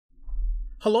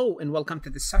Hello and welcome to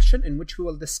this session in which we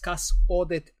will discuss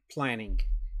audit planning.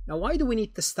 Now, why do we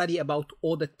need to study about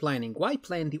audit planning? Why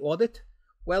plan the audit?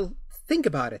 Well, think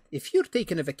about it. If you're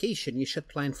taking a vacation, you should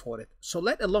plan for it. So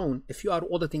let alone if you are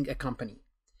auditing a company.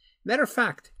 Matter of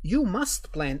fact, you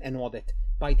must plan an audit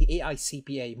by the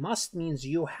AICPA. Must means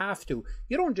you have to.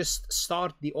 You don't just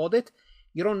start the audit.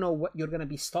 You don't know what you're going to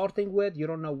be starting with. You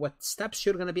don't know what steps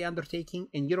you're going to be undertaking,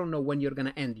 and you don't know when you're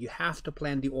going to end. You have to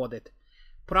plan the audit.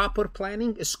 Proper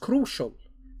planning is crucial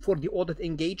for the audit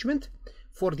engagement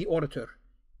for the auditor,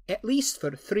 at least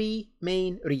for three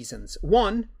main reasons.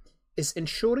 One is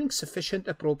ensuring sufficient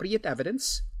appropriate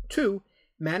evidence. Two,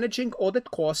 managing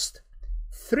audit cost.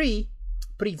 Three,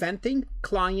 preventing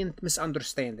client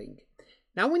misunderstanding.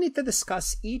 Now we need to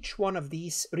discuss each one of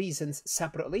these reasons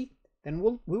separately. Then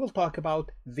we will talk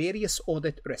about various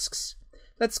audit risks.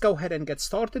 Let's go ahead and get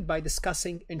started by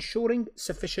discussing ensuring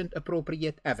sufficient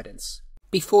appropriate evidence.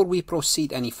 Before we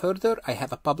proceed any further, I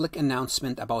have a public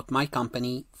announcement about my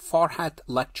company,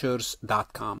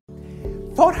 farhatlectures.com.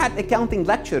 Farhat Accounting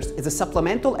Lectures is a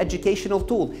supplemental educational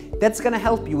tool that's going to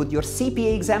help you with your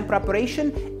CPA exam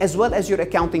preparation as well as your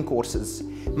accounting courses.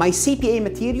 My CPA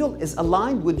material is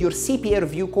aligned with your CPA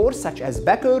review course such as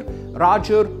Becker,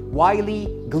 Roger, Wiley,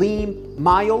 Gleam,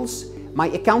 Miles. My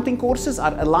accounting courses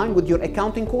are aligned with your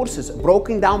accounting courses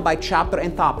broken down by chapter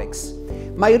and topics.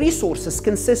 My resources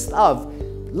consist of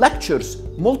lectures,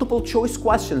 multiple choice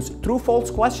questions,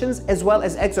 true-false questions, as well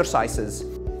as exercises.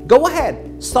 Go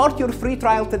ahead, start your free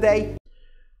trial today.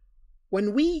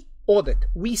 When we audit,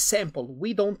 we sample,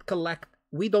 we don't collect,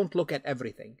 we don't look at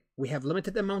everything. We have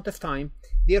limited amount of time,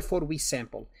 therefore we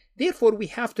sample. Therefore, we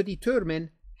have to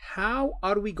determine how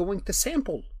are we going to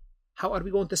sample? How are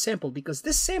we going to sample? Because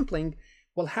this sampling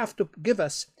will have to give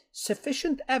us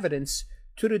sufficient evidence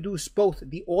to reduce both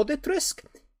the audit risk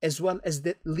as well as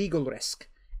the legal risk.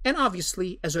 And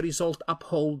obviously, as a result,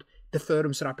 uphold the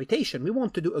firm's reputation. We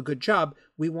want to do a good job.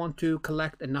 We want to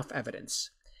collect enough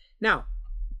evidence. Now,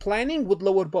 planning would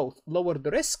lower both, lower the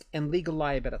risk and legal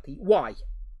liability. Why?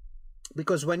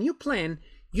 Because when you plan,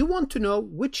 you want to know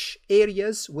which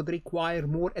areas would require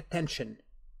more attention.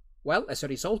 Well, as a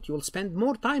result, you will spend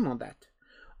more time on that.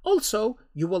 Also,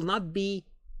 you will not be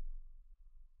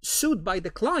sued by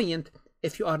the client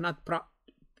if you are not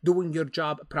doing your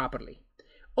job properly.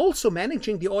 Also,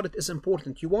 managing the audit is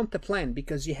important. You want to plan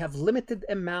because you have limited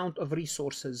amount of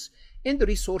resources. And the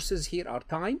resources here are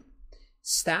time,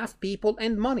 staff, people,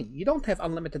 and money. You don't have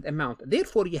unlimited amount.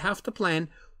 Therefore, you have to plan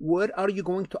where are you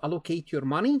going to allocate your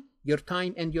money, your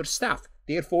time, and your staff.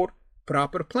 Therefore,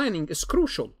 proper planning is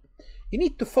crucial. You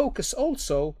need to focus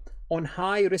also on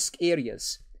high-risk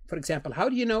areas. For example, how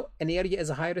do you know an area is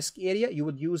a high-risk area? You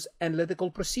would use analytical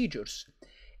procedures.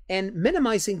 And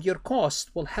minimizing your cost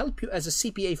will help you as a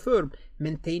CPA firm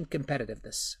maintain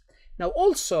competitiveness. Now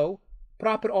also,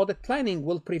 proper audit planning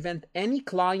will prevent any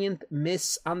client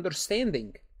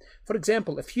misunderstanding. For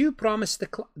example, if you promise the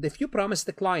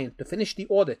client to finish the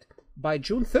audit by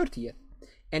June 30th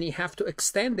and you have to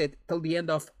extend it till the end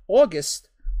of August,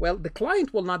 well, the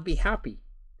client will not be happy.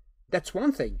 That's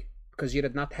one thing, because you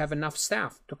did not have enough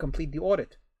staff to complete the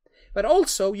audit. But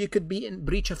also, you could be in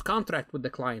breach of contract with the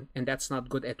client, and that's not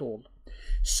good at all.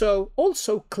 So,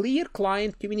 also, clear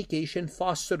client communication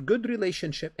foster good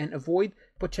relationship and avoid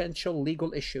potential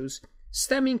legal issues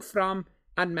stemming from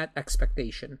unmet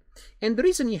expectation. And the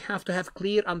reason you have to have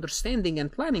clear understanding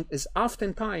and planning is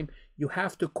oftentimes you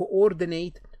have to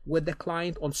coordinate with the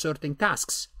client on certain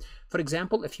tasks. For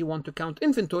example, if you want to count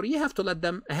inventory, you have to let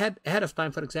them ahead of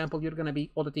time. For example, you're going to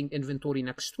be auditing inventory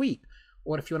next week.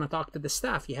 Or if you want to talk to the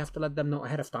staff, you have to let them know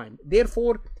ahead of time.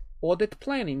 Therefore, audit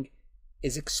planning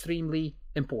is extremely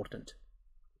important.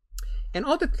 And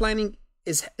audit planning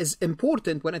is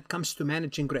important when it comes to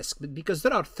managing risk, because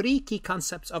there are three key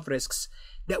concepts of risks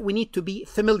that we need to be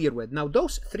familiar with. Now,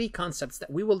 those three concepts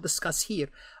that we will discuss here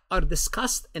are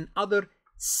discussed in other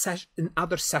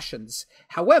sessions.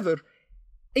 However,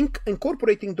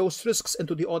 incorporating those risks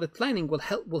into the audit planning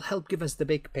will help give us the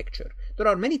big picture. There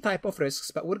are many types of risks,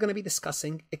 but we're going to be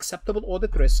discussing acceptable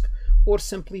audit risk, or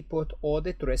simply put,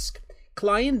 audit risk,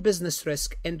 client business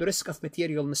risk, and the risk of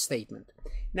material misstatement.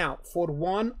 Now, for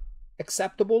one,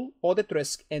 acceptable audit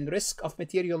risk and risk of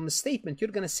material misstatement,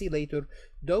 you're going to see later,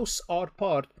 those are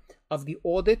part of the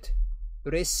audit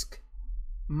risk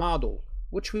model,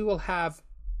 which we will have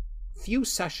few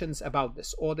sessions about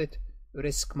this audit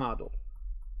risk model.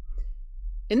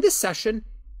 In this session,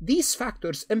 these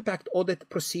factors impact audit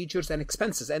procedures and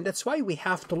expenses, and that's why we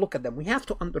have to look at them. We have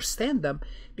to understand them,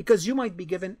 because you might be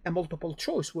given a multiple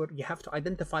choice where you have to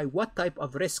identify what type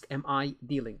of risk am I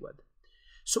dealing with.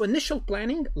 So initial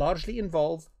planning largely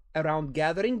involve around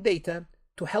gathering data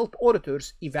to help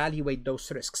auditors evaluate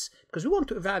those risks. Because we want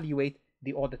to evaluate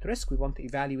the audit risk, we want to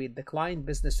evaluate the client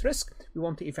business risk, we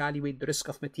want to evaluate the risk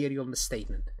of material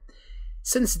misstatement.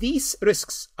 Since these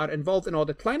risks are involved in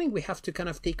audit planning, we have to kind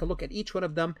of take a look at each one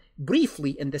of them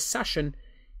briefly in this session.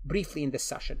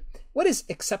 What is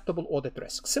acceptable audit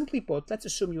risk? Simply put, let's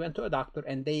assume you went to a doctor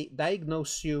and they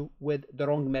diagnose you with the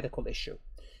wrong medical issue.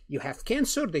 You have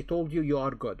cancer, they told you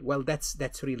are good. Well, that's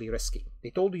really risky. They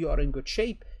told you are in good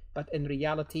shape, but in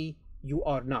reality, you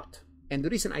are not. And the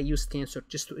reason I used cancer,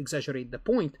 just to exaggerate the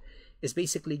point, is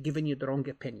basically giving you the wrong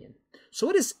opinion. So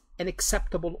what is an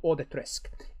acceptable audit risk?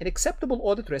 An acceptable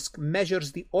audit risk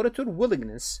measures the auditor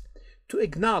willingness to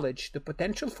acknowledge the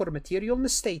potential for material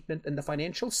misstatement in the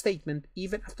financial statement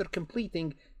even after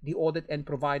completing the audit and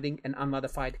providing an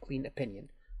unmodified clean opinion.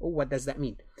 Oh, what does that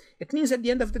mean? It means at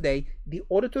the end of the day, the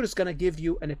auditor is going to give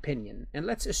you an opinion, and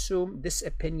let's assume this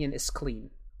opinion is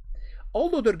clean.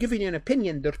 Although they're giving you an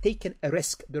opinion, they're taking a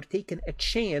risk, they're taking a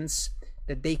chance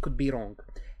that they could be wrong.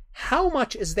 How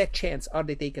much is that chance? Are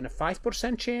they taking a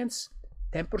 5% chance,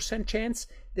 10% chance?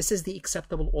 This is the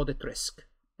acceptable audit risk.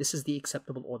 This is the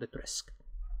acceptable audit risk.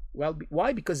 Well,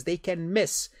 why? Because they can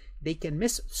miss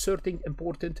certain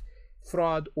important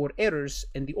fraud or errors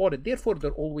in the audit. Therefore,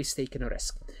 they're always taking a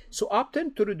risk. So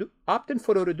opting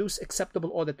for a reduced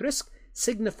acceptable audit risk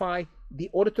signify the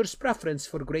auditor's preference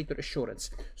for greater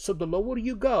assurance. So the lower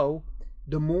you go,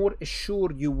 the more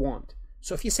assured you want.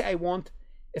 So if you say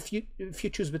if you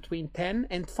choose between 10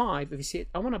 and 5, if you say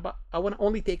I want to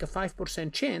only take a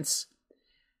 5% chance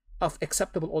of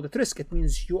acceptable audit risk, it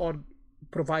means you are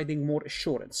providing more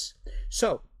assurance.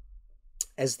 So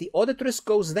as the audit risk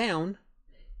goes down,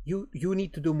 you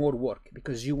need to do more work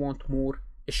because you want more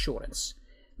assurance.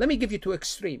 Let me give you two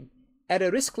extremes. At a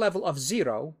risk level of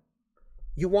 0,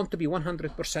 you want to be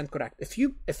 100% correct.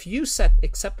 If you set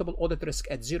acceptable audit risk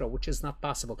at 0, which is not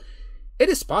possible, it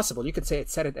is possible. You could say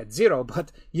set it at 0,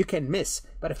 but you can miss.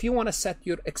 But if you want to set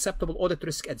your acceptable audit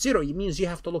risk at 0, it means you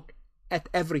have to look at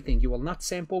everything. You will not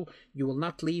sample. You will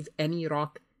not leave any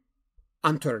rock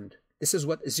unturned. This is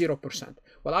what 0%.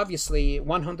 Well, obviously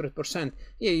 100%,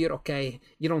 yeah, you're okay.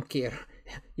 You don't care.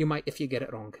 You might if you get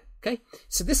it wrong. Okay,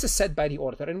 so this is set by the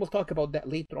auditor, and we'll talk about that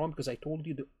later on because I told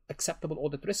you the acceptable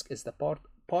audit risk is the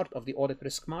part of the audit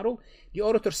risk model. The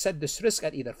auditor set this risk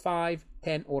at either 5,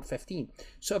 10, or 15.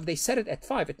 So if they set it at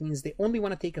 5, it means they only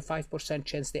want to take a 5%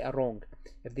 chance they are wrong.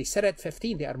 If they set it at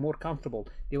 15, they are more comfortable.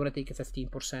 They want to take a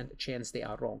 15% chance they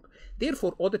are wrong.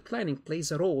 Therefore, audit planning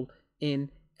plays a role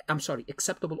in,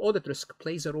 acceptable audit risk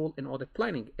plays a role in audit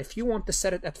planning. If you want to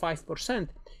set it at 5%,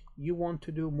 you want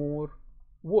to do more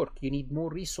work. You need more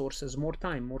resources, more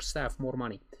time, more staff, more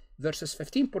money. Versus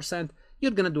 15%,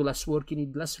 you're going to do less work. You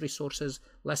need less resources,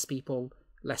 less people,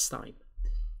 less time.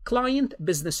 Client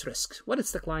business risk. What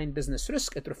is the client business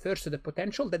risk? It refers to the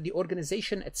potential that the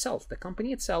organization itself, the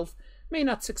company itself, may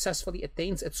not successfully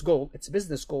attain its goal, its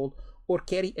business goal, or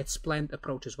carry its planned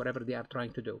approaches, whatever they are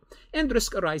trying to do. And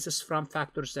risk arises from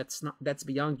factors that's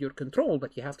beyond your control,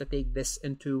 but you have to take this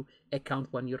into account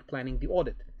when you're planning the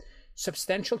audit.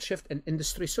 Substantial shift in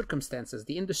industry circumstances.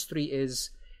 The industry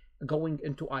is going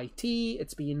into IT,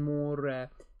 it's being more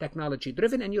technology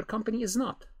driven, and your company is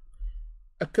not.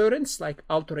 Occurrence like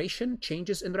alteration,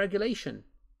 changes in regulation,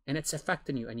 and it's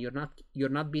affecting you, and you're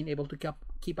not being able to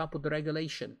keep up with the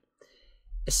regulation.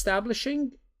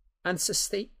 Establishing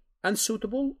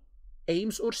unsuitable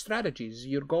aims or strategies.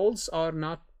 Your goals are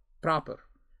not proper.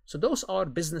 So those are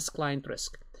business client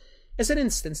risk. As an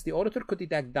instance, the auditor could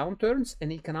detect downturns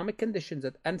in economic conditions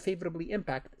that unfavorably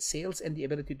impact sales and the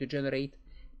ability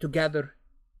to gather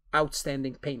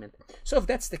outstanding payment. So if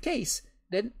that's the case,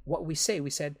 then what we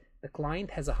said the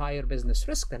client has a higher business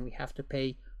risk, then we have to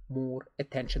pay more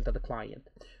attention to the client.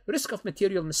 Risk of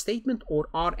material misstatement, or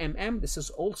RMM, this is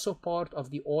also part of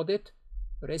the audit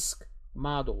risk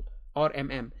model,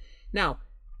 RMM. Now,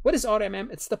 what is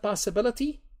RMM? It's the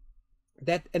possibility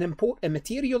that a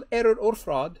material error or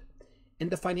fraud in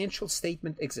the financial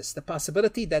statement exists. The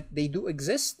possibility that they do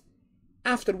exist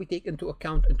after we take into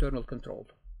account internal control.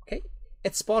 Okay,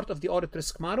 it's part of the audit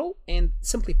risk model, and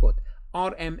simply put,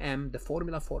 RMM, the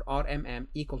formula for RMM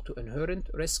equal to inherent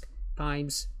risk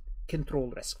times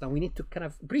control risk. Now we need to kind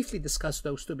of briefly discuss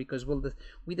those two because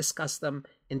we discuss them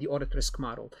in the audit risk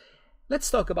model.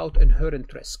 Let's talk about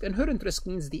inherent risk. Inherent risk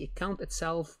means the account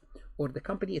itself or the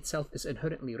company itself is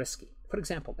inherently risky. For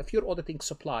example, if you're auditing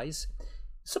supplies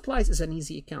is an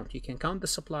easy account. You can count the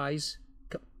supplies,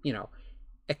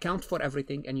 account for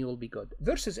everything, and you will be good.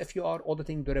 Versus if you are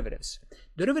auditing derivatives.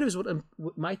 Derivatives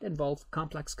might involve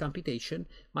complex computation,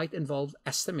 might involve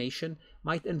estimation,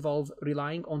 might involve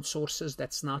relying on sources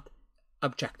that's not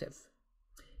objective.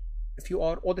 If you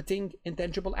are auditing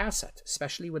intangible asset,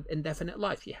 especially with indefinite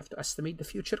life, you have to estimate the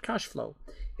future cash flow.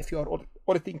 If you are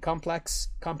auditing complex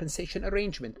compensation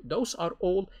arrangement, those are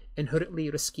all inherently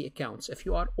risky accounts. If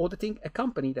you are auditing a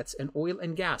company that's in oil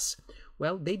and gas,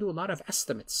 well, they do a lot of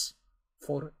estimates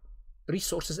for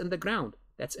resources in the ground.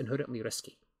 That's inherently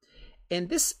risky. And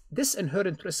this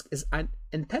inherent risk is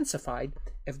intensified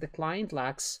if the client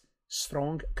lacks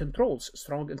strong controls,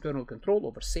 strong internal control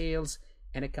over sales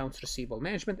and accounts receivable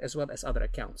management, as well as other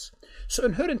accounts. So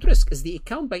inherent risk is the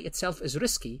account by itself is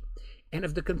risky, and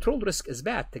if the control risk is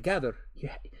bad, together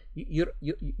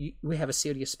we have a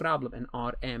serious problem in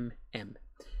RMM.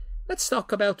 Let's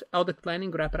talk about audit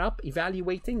planning, wrap it up.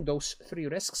 Evaluating those three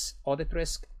risks, audit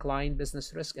risk, client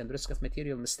business risk, and risk of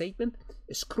material misstatement,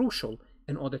 is crucial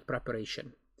in audit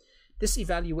preparation. This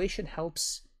evaluation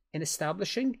helps in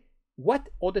establishing what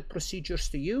audit procedures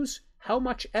to use, how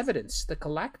much evidence to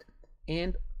collect,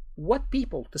 and what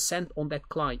people to send on that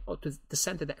client, or to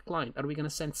send to that client. Are we going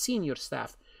to send senior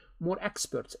staff, more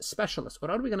experts, specialists, or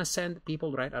are we going to send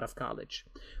people right out of college?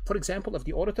 For example, if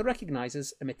the auditor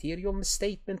recognizes a material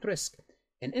misstatement risk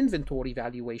in inventory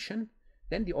valuation,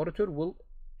 then the auditor will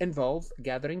involve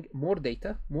gathering more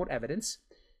data, more evidence,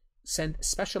 send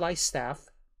specialized staff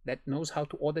that knows how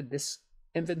to audit this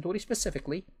inventory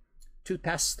specifically to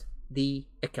test the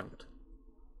account.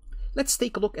 Let's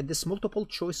take a look at this multiple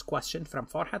choice question from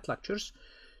Farhat Lectures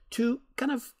to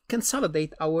kind of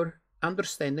consolidate our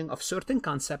understanding of certain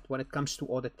concept when it comes to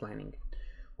audit planning.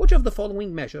 Which of the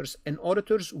following measures an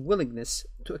auditor's willingness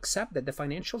to accept that the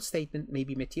financial statement may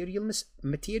be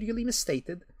materially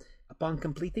misstated upon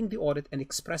completing the audit and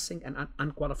expressing an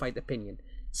unqualified opinion?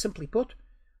 Simply put,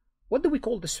 what do we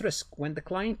call this risk when the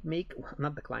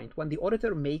when the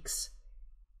auditor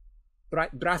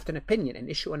draft an opinion and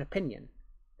issue an opinion?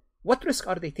 What risk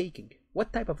are they taking?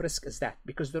 What type of risk is that?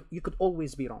 Because you could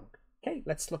always be wrong. Okay,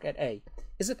 let's look at A.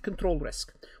 Is it control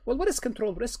risk? Well, what is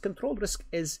control risk? Control risk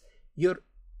is your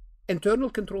internal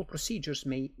control procedures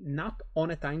may not on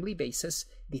a timely basis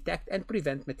detect and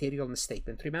prevent material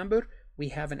misstatement. Remember, we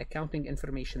have an accounting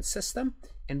information system,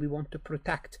 and we want to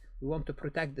protect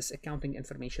this accounting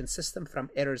information system from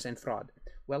errors and fraud.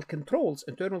 Well,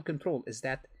 internal control is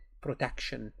that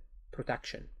protection.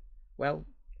 Well,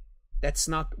 that's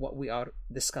not what we are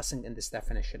discussing in this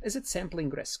definition. Is it sampling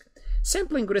risk?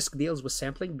 Sampling risk deals with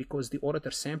sampling because the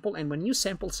auditor sample, and when you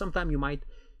sample, sometimes you might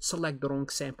select the wrong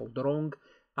sample, the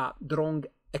wrong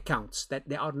accounts, that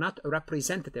they are not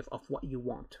representative of what you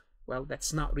want. Well,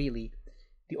 that's not really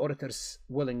the auditor's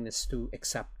willingness to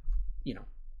accept,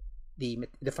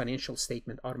 the financial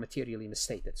statement are materially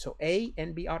misstated. So A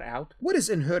and B are out. What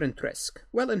is inherent risk?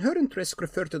 Well, inherent risk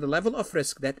refers to the level of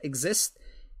risk that exists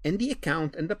in the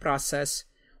account and the process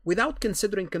without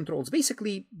considering controls.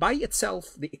 Basically, by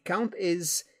itself, the account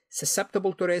is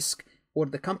susceptible to risk, or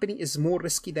the company is more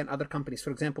risky than other companies. For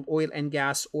example, oil and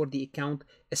gas, or the account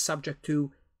is subject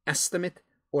to estimate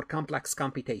or complex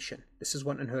computation. This is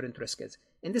what inherent risk is.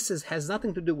 And this has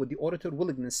nothing to do with the auditor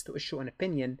willingness to issue an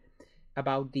opinion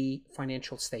about the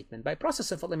financial statement. By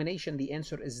process of elimination, the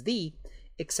answer is D,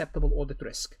 acceptable audit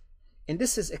risk. And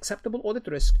this is acceptable audit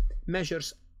risk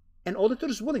measures an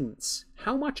auditor's willingness.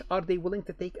 How much are they willing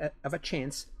to take of a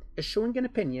chance issuing an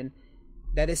opinion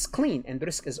that is clean? And the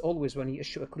risk is always when you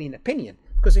issue a clean opinion.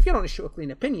 Because if you don't issue a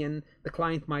clean opinion, the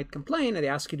client might complain and they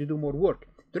ask you to do more work.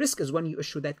 The risk is when you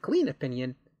issue that clean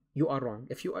opinion, you are wrong.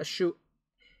 If you issue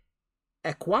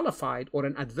a qualified or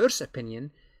an adverse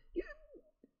opinion,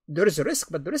 there is a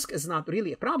risk, but the risk is not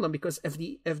really a problem, because if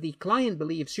the client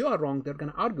believes you are wrong, they're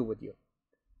going to argue with you.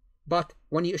 But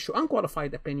when you issue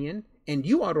unqualified opinion and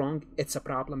you are wrong, it's a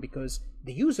problem, because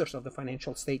the users of the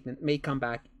financial statement may come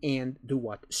back and do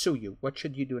what? Sue you. What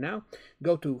should you do now?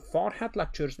 Go to Farhat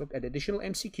Lectures, look at additional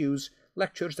MCQs,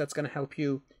 lectures that's going to help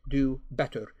you do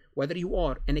better. Whether you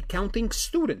are an accounting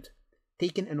student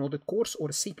taking an audit course or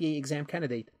a CPA exam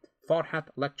candidate, Farhat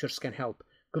Lectures can help.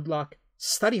 Good luck,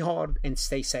 study hard, and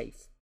stay safe.